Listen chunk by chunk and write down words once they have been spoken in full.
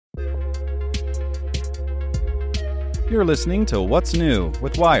You're listening to What's New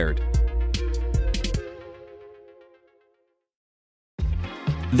with Wired.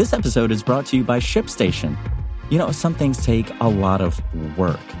 This episode is brought to you by ShipStation. You know, some things take a lot of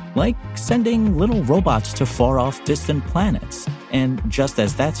work, like sending little robots to far-off distant planets. And just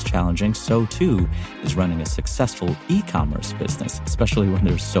as that's challenging, so too is running a successful e-commerce business, especially when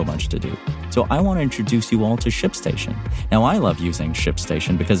there's so much to do. So I want to introduce you all to ShipStation. Now, I love using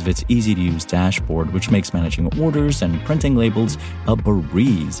ShipStation because of its easy-to-use dashboard, which makes managing orders and printing labels a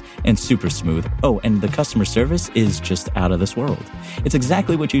breeze and super smooth. Oh, and the customer service is just out of this world. It's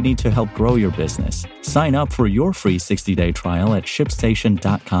exactly what you need to help grow your business. Sign up for your free 60-day trial at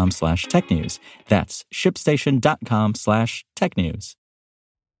shipstation.com/technews. That's shipstation.com/technews.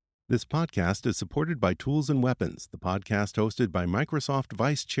 This podcast is supported by Tools and Weapons, the podcast hosted by Microsoft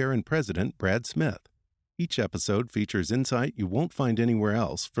Vice Chair and President Brad Smith. Each episode features insight you won't find anywhere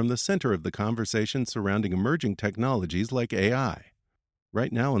else from the center of the conversation surrounding emerging technologies like AI.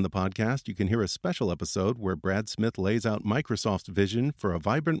 Right now on the podcast, you can hear a special episode where Brad Smith lays out Microsoft's vision for a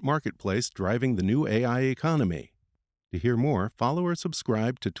vibrant marketplace driving the new AI economy. To hear more, follow or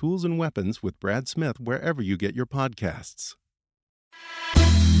subscribe to Tools and Weapons with Brad Smith wherever you get your podcasts.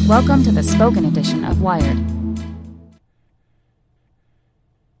 Welcome to the spoken edition of Wired.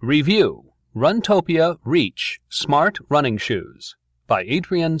 Review: Runtopia Reach Smart Running Shoes by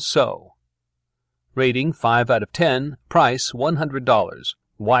Adrian So. Rating 5 out of 10, price $100.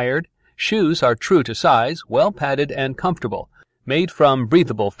 Wired: shoes are true to size, well padded and comfortable. Made from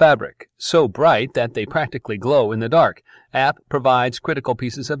breathable fabric, so bright that they practically glow in the dark. App provides critical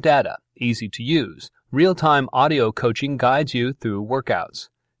pieces of data, easy to use. Real-time audio coaching guides you through workouts.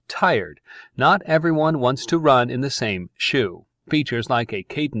 Tired. Not everyone wants to run in the same shoe. Features like a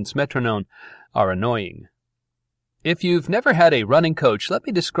cadence metronome are annoying. If you've never had a running coach, let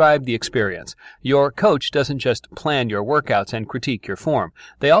me describe the experience. Your coach doesn't just plan your workouts and critique your form.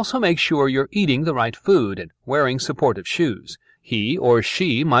 They also make sure you're eating the right food and wearing supportive shoes. He or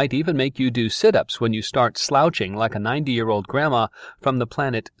she might even make you do sit-ups when you start slouching like a 90-year-old grandma from the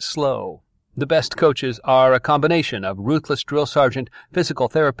planet Slow. The best coaches are a combination of ruthless drill sergeant, physical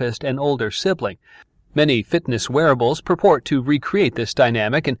therapist, and older sibling. Many fitness wearables purport to recreate this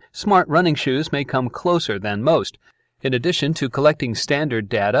dynamic, and smart running shoes may come closer than most. In addition to collecting standard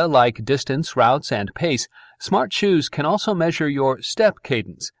data like distance, routes, and pace, smart shoes can also measure your step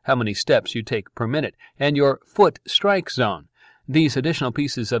cadence, how many steps you take per minute, and your foot strike zone. These additional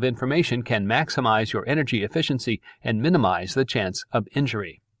pieces of information can maximize your energy efficiency and minimize the chance of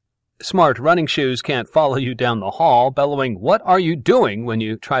injury. Smart running shoes can't follow you down the hall bellowing, "What are you doing?" when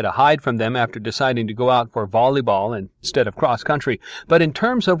you try to hide from them after deciding to go out for volleyball instead of cross-country. But in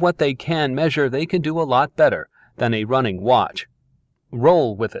terms of what they can measure, they can do a lot better than a running watch.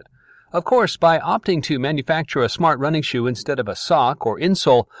 Roll with it. Of course, by opting to manufacture a smart running shoe instead of a sock or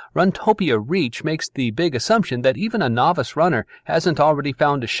insole, Runtopia Reach makes the big assumption that even a novice runner hasn't already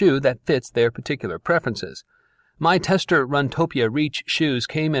found a shoe that fits their particular preferences. My tester Runtopia Reach shoes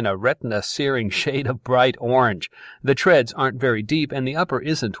came in a retina-searing shade of bright orange. The treads aren't very deep and the upper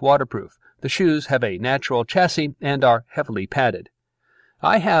isn't waterproof. The shoes have a natural chassis and are heavily padded.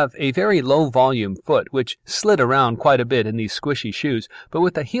 I have a very low-volume foot, which slid around quite a bit in these squishy shoes, but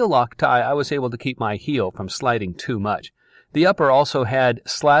with the heel lock tie I was able to keep my heel from sliding too much. The upper also had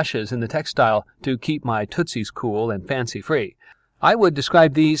slashes in the textile to keep my tootsies cool and fancy-free. I would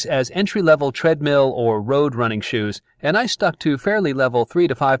describe these as entry-level treadmill or road running shoes, and I stuck to fairly level 3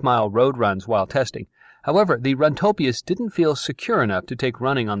 to 5 mile road runs while testing. However, the Runtopias didn't feel secure enough to take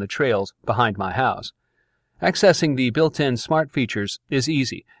running on the trails behind my house. Accessing the built-in smart features is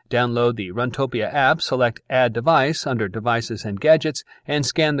easy. Download the Runtopia app, select Add Device under Devices and Gadgets, and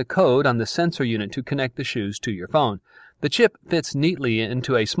scan the code on the sensor unit to connect the shoes to your phone. The chip fits neatly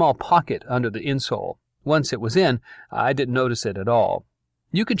into a small pocket under the insole. Once it was in, I didn't notice it at all.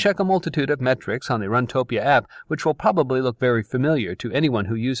 You can check a multitude of metrics on the Runtopia app, which will probably look very familiar to anyone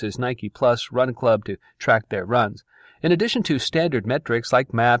who uses Nike Plus Run Club to track their runs. In addition to standard metrics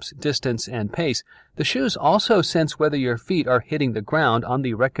like maps, distance, and pace, the shoes also sense whether your feet are hitting the ground on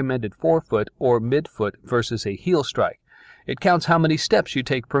the recommended forefoot or midfoot versus a heel strike. It counts how many steps you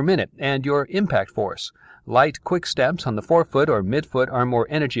take per minute and your impact force. Light, quick steps on the forefoot or midfoot are more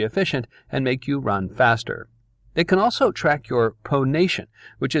energy efficient and make you run faster. It can also track your pronation,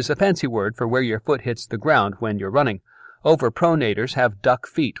 which is a fancy word for where your foot hits the ground when you're running. Overpronators have duck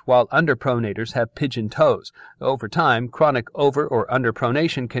feet, while underpronators have pigeon toes. Over time, chronic over- or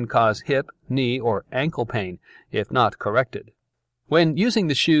underpronation can cause hip, knee, or ankle pain, if not corrected. When using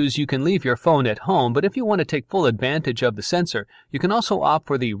the shoes, you can leave your phone at home, but if you want to take full advantage of the sensor, you can also opt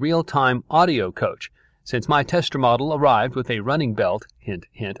for the real-time audio coach. Since my tester model arrived with a running belt, hint,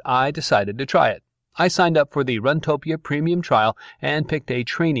 hint, I decided to try it. I signed up for the Runtopia premium trial and picked a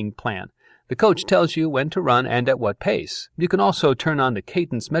training plan. The coach tells you when to run and at what pace. You can also turn on the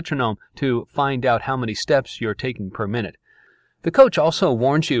cadence metronome to find out how many steps you're taking per minute. The coach also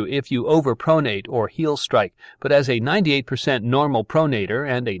warns you if you overpronate or heel strike, but as a 98% normal pronator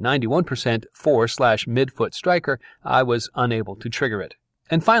and a 91% fore/midfoot striker, I was unable to trigger it.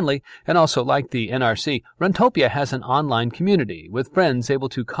 And finally, and also like the NRC, Runtopia has an online community with friends able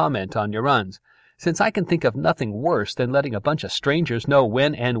to comment on your runs. Since I can think of nothing worse than letting a bunch of strangers know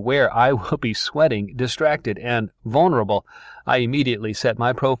when and where I will be sweating, distracted, and vulnerable, I immediately set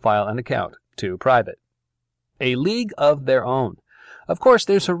my profile and account to private. A league of their own. Of course,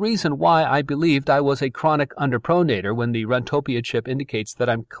 there's a reason why I believed I was a chronic underpronator when the Runtopia chip indicates that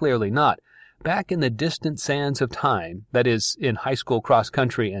I'm clearly not. Back in the distant sands of time, that is, in high school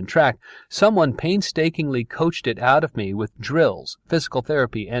cross-country and track, someone painstakingly coached it out of me with drills, physical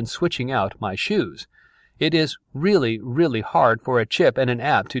therapy, and switching out my shoes. It is really, really hard for a chip and an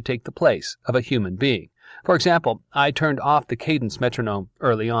app to take the place of a human being. For example, I turned off the cadence metronome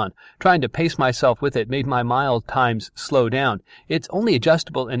early on. Trying to pace myself with it made my mile times slow down. It's only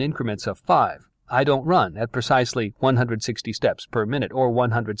adjustable in increments of 5. I don't run at precisely 160 steps per minute or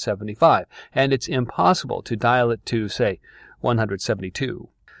 175, and it's impossible to dial it to, say, 172.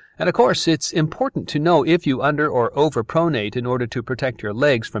 And of course, it's important to know if you under or overpronate in order to protect your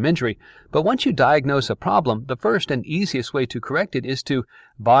legs from injury, but once you diagnose a problem, the first and easiest way to correct it is to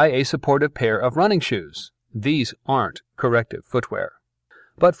buy a supportive pair of running shoes. These aren't corrective footwear.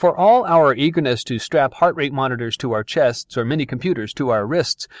 But for all our eagerness to strap heart rate monitors to our chests or mini-computers to our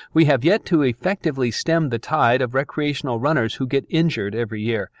wrists, we have yet to effectively stem the tide of recreational runners who get injured every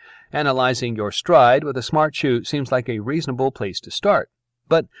year. Analyzing your stride with a smart shoe seems like a reasonable place to start.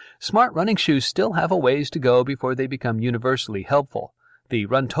 But smart running shoes still have a ways to go before they become universally helpful. The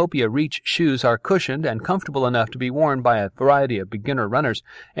Runtopia Reach shoes are cushioned and comfortable enough to be worn by a variety of beginner runners,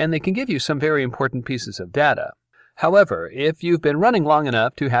 and they can give you some very important pieces of data. However, if you've been running long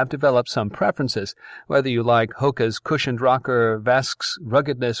enough to have developed some preferences, whether you like Hoka's cushioned rocker, Vask's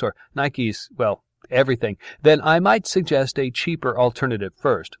ruggedness, or Nike's, well, everything, then I might suggest a cheaper alternative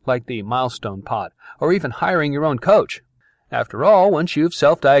first, like the Milestone Pod, or even hiring your own coach. After all, once you've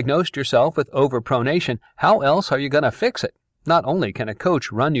self-diagnosed yourself with overpronation, how else are you going to fix it? Not only can a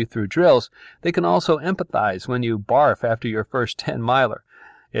coach run you through drills, they can also empathize when you barf after your first 10-miler.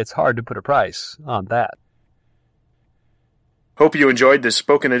 It's hard to put a price on that. Hope you enjoyed this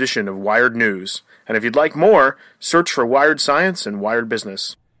spoken edition of Wired News. And if you'd like more, search for Wired Science and Wired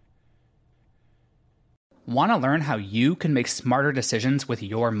Business. Want to learn how you can make smarter decisions with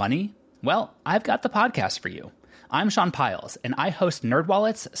your money? Well, I've got the podcast for you. I'm Sean Piles, and I host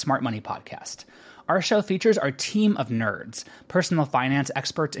NerdWallet's Smart Money Podcast. Our show features our team of nerds, personal finance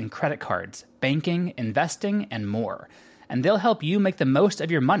experts in credit cards, banking, investing, and more. And they'll help you make the most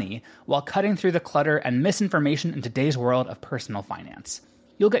of your money while cutting through the clutter and misinformation in today's world of personal finance.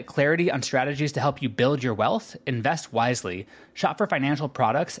 You'll get clarity on strategies to help you build your wealth, invest wisely, shop for financial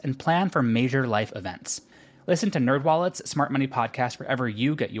products, and plan for major life events. Listen to NerdWallet's Smart Money Podcast wherever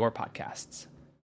you get your podcasts.